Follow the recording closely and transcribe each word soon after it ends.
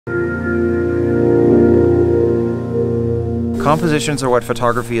Compositions are what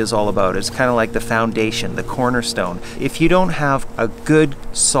photography is all about. It's kind of like the foundation, the cornerstone. If you don't have a good,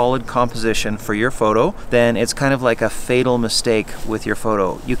 solid composition for your photo, then it's kind of like a fatal mistake with your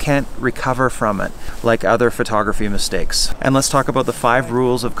photo. You can't recover from it like other photography mistakes. And let's talk about the 5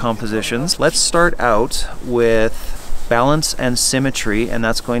 rules of compositions. Let's start out with balance and symmetry, and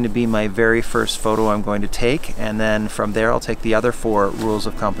that's going to be my very first photo I'm going to take, and then from there I'll take the other 4 rules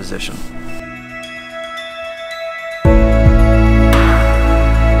of composition.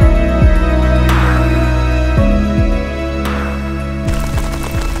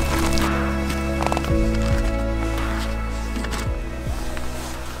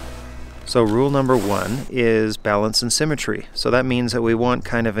 So rule number 1 is balance and symmetry. So that means that we want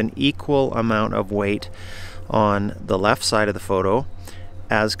kind of an equal amount of weight on the left side of the photo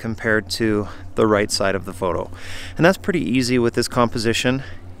as compared to the right side of the photo. And that's pretty easy with this composition.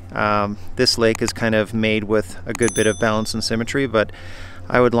 This lake is kind of made with a good bit of balance and symmetry, but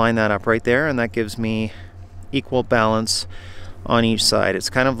I would line that up right there, and that gives me equal balance on each side. It's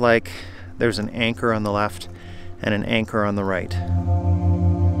kind of like there's an anchor on the left and an anchor on the right.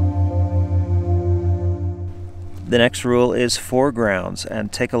 The next rule is foregrounds,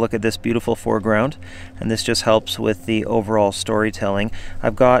 and take a look at this beautiful foreground, and this just helps with the overall storytelling.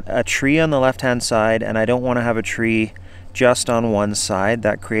 I've got a tree on the left hand side, and I don't want to have a tree just on one side.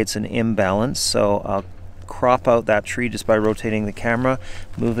 That creates an imbalance, so I'll crop out that tree just by rotating the camera,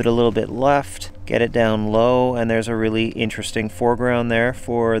 move it a little bit left, get it down low, and there's a really interesting foreground there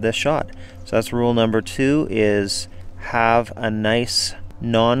for this shot. So that's rule number 2, is have a nice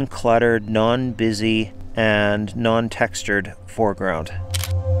non-cluttered, non-busy and non-textured foreground.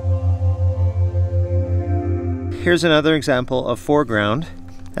 Here's another example of foreground,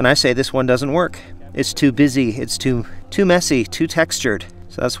 and I say this one doesn't work. It's too busy, it's too messy, too textured.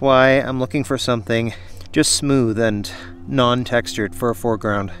 So that's why I'm looking for something just smooth and non-textured for a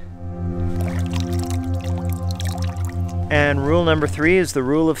foreground. And rule number 3 is the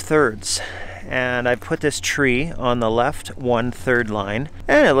rule of thirds. And I put this tree on the left 1/3 line,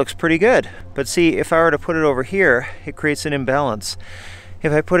 and it looks pretty good. But see, if I were to put it over here, it creates an imbalance.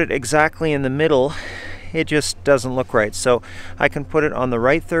 If I put it exactly in the middle, it just doesn't look right. So I can put it on the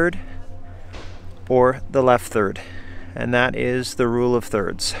right third or the left third, and that is the rule of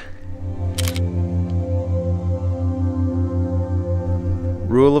thirds.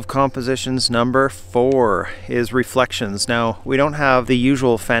 Rule of compositions number 4 is reflections. Now, we don't have the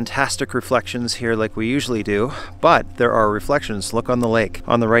usual fantastic reflections here like we usually do, but there are reflections. Look on the lake.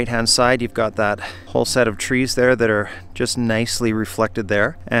 On the right hand side, you've got that whole set of trees there that are just nicely reflected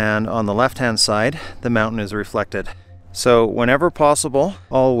there. And on the left hand side, the mountain is reflected. So whenever possible,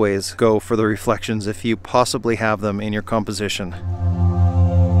 always go for the reflections if you possibly have them in your composition.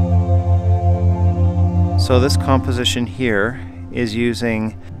 So this composition here is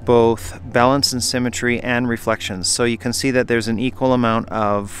using both balance and symmetry and reflections. So you can see that there's an equal amount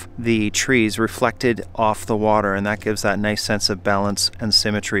of the trees reflected off the water, and that gives that nice sense of balance and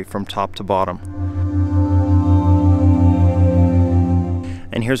symmetry from top to bottom.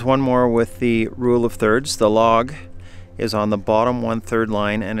 And here's one more with the rule of thirds. The log is on the bottom 1/3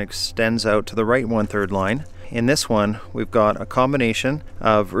 line and extends out to the right 1/3 line. In this one, we've got a combination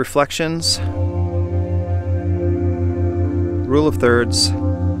of reflections, rule of thirds,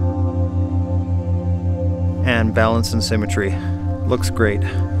 and balance and symmetry. Looks great.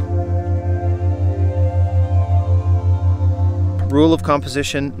 Rule of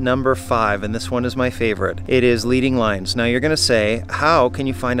composition number 5, and this one is my favorite. It is leading lines. Now you're gonna say, how can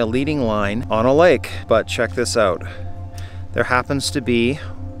you find a leading line on a lake? But check this out. There happens to be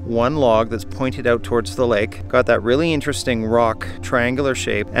one log that's pointed out towards the lake, got that really interesting rock triangular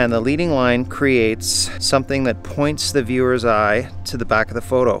shape, and the leading line creates something that points the viewer's eye to the back of the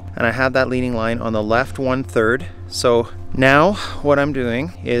photo. And I have that leading line on the left 1/3. So now what I'm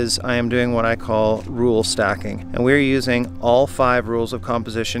doing is I am doing what I call rule stacking, and we're using all 5 rules of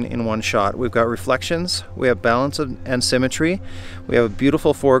composition in one shot. We've got reflections, we have balance and symmetry, we have a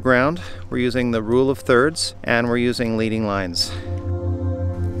beautiful foreground, we're using the rule of thirds, and we're using leading lines.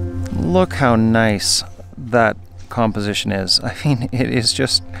 Look how nice that composition is. I mean, it is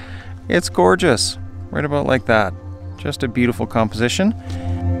just, it's gorgeous. Right about like that. Just a beautiful composition.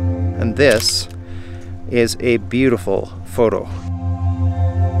 And this is a beautiful photo.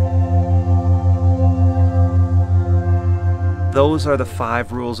 Those are the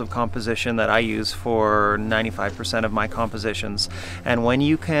 5 rules of composition that I use for 95% of my compositions. And when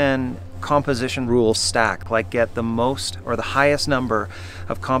you can composition rule stack, like get the most or the highest number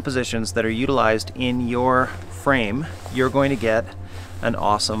of compositions that are utilized in your frame, you're going to get an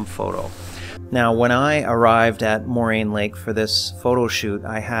awesome photo. Now, when I arrived at Moraine Lake for this photo shoot,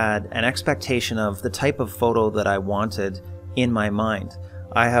 I had an expectation of the type of photo that I wanted in my mind.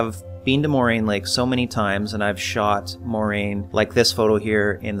 I have been to Moraine Lake so many times, and I've shot Moraine like this photo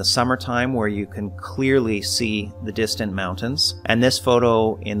here in the summertime where you can clearly see the distant mountains, and this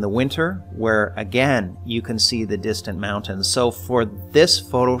photo in the winter where again you can see the distant mountains. So for this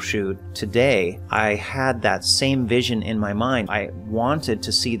photo shoot today, I had that same vision in my mind. I wanted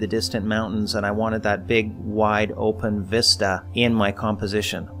to see the distant mountains and I wanted that big wide open vista in my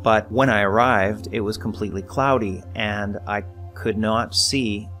composition. But when I arrived, it was completely cloudy and I could not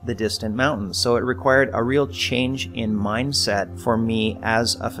see the distant mountains. So it required a real change in mindset for me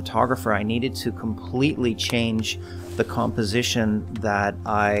as a photographer. I needed to completely change the composition that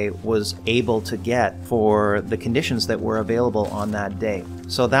I was able to get for the conditions that were available on that day.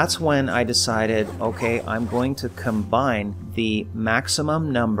 So that's when I decided, okay, I'm going to combine the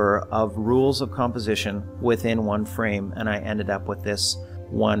maximum number of rules of composition within one frame, and I ended up with this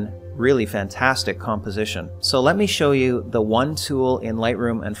one really fantastic composition. So let me show you the one tool in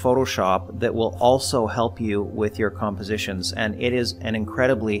Lightroom and Photoshop that will also help you with your compositions, and it is an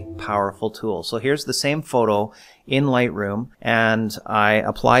incredibly powerful tool. So here's the same photo in Lightroom, and I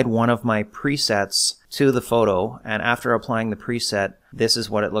applied one of my presets to the photo, and after applying the preset, this is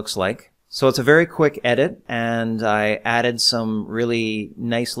what it looks like. So it's a very quick edit, and I added some really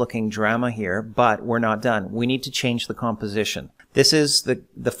nice looking drama here, but we're not done. We need to change the composition. This is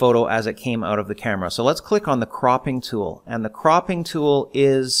the photo as it came out of the camera. So let's click on the cropping tool. And the cropping tool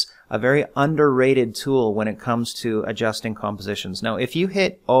is a very underrated tool when it comes to adjusting compositions. Now, if you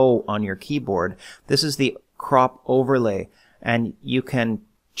hit O on your keyboard, this is the crop overlay. And you can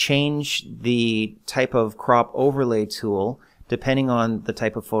change the type of crop overlay tool depending on the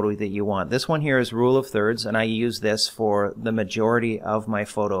type of photo that you want. This one here is rule of thirds, and I use this for the majority of my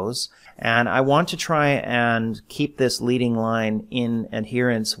photos. And I want to try and keep this leading line in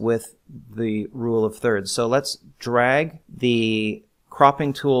adherence with the rule of thirds. So let's drag the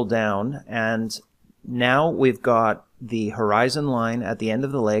cropping tool down, and now we've got the horizon line at the end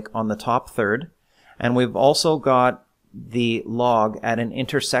of the lake on the top third, and we've also got the log at an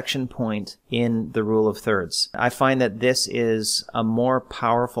intersection point in the rule of thirds. I find that this is a more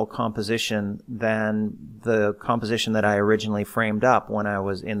powerful composition than the composition that I originally framed up when I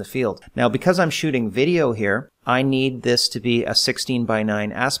was in the field. Now, because I'm shooting video here, I need this to be a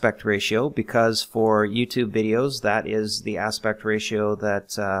 16:9 aspect ratio, because for YouTube videos that is the aspect ratio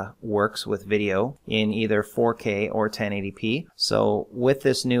that works with video in either 4K or 1080p. So with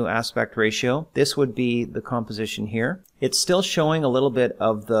this new aspect ratio, this would be the composition here. It's still showing a little bit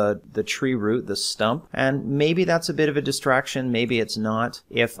of the tree root, the stump, and maybe that's a bit of a distraction, maybe it's not.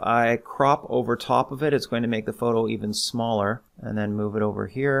 If I crop over top of it, it's going to make the photo even smaller, and then move it over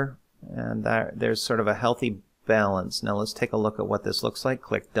here, and there's sort of a healthy balance. Now let's take a look at what this looks like.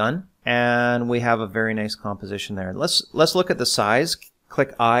 Click done, and we have a very nice composition there. Let's look at the size.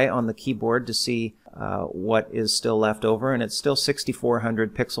 Click I on the keyboard to see what is still left over, and it's still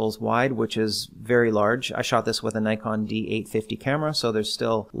 6400 pixels wide, which is very large. I shot this with a Nikon D850 camera, so there's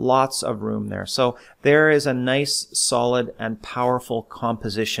still lots of room there. So there is a nice, solid, and powerful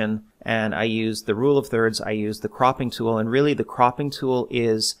composition, and I used the rule of thirds, I used the cropping tool, and really the cropping tool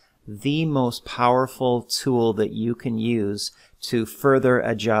is the most powerful tool that you can use to further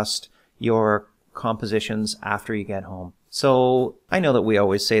adjust your compositions after you get home. So I know that we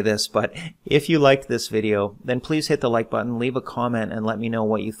always say this, but if you liked this video, then please hit the like button, leave a comment, and let me know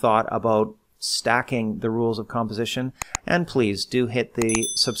what you thought about stacking the rules of composition. And please do hit the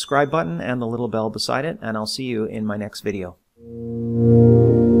subscribe button and the little bell beside it, and I'll see you in my next video.